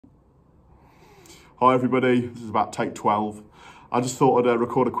Hi everybody, this is about take 12. I just thought I'd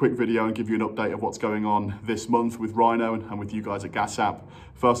record a quick video and give you an update of what's going on this month with Rhino and with you guys at Gas App.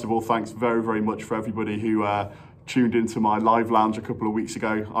 First of all, thanks very much for everybody who tuned into my live lounge a couple of weeks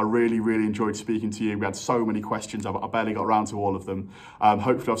ago. I really enjoyed speaking to you. We had so many questions, I barely got around to all of them.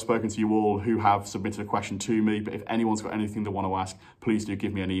 Hopefully I've spoken to you all who have submitted a question to me, but if anyone's got anything they want to ask, please do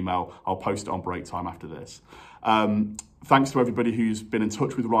give me an email. I'll post it on break time after this. Thanks to everybody who's been in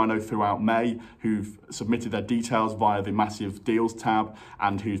touch with Rhino throughout May, who've submitted their details via the massive deals tab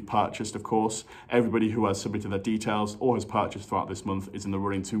and who's purchased, of course. Everybody who has submitted their details or has purchased throughout this month is in the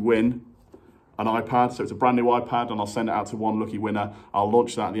running to win an iPad. So it's a brand new iPad and I'll send it out to one lucky winner. I'll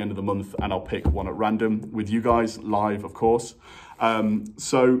launch that at the end of the month and I'll pick one at random with you guys live, of course.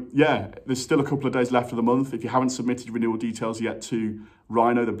 So yeah, there's still a couple of days left of the month. If you haven't submitted your renewal details yet to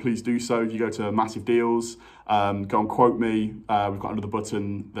Rhino, then please do so. If you go to Massive Deals, go and quote me. We've got another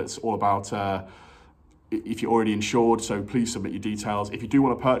button that's all about if you're already insured, so please submit your details. If you do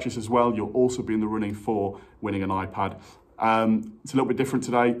want to purchase as well, you'll also be in the running for winning an iPad. It's a little bit different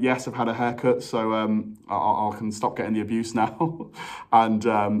today. Yes, I've had a haircut, so I can stop getting the abuse now. And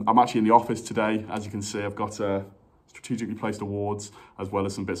I'm actually in the office today. As you can see, I've got strategically placed awards as well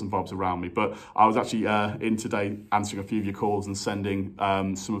as some bits and bobs around me. But I was actually in today answering a few of your calls and sending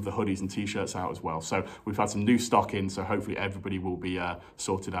some of the hoodies and t-shirts out as well. So we've had some new stock in, so hopefully everybody will be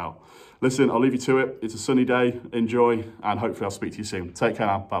sorted out. Listen, I'll leave you to it. It's a sunny day. Enjoy, and hopefully I'll speak to you soon. Take care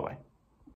now. Bye-bye.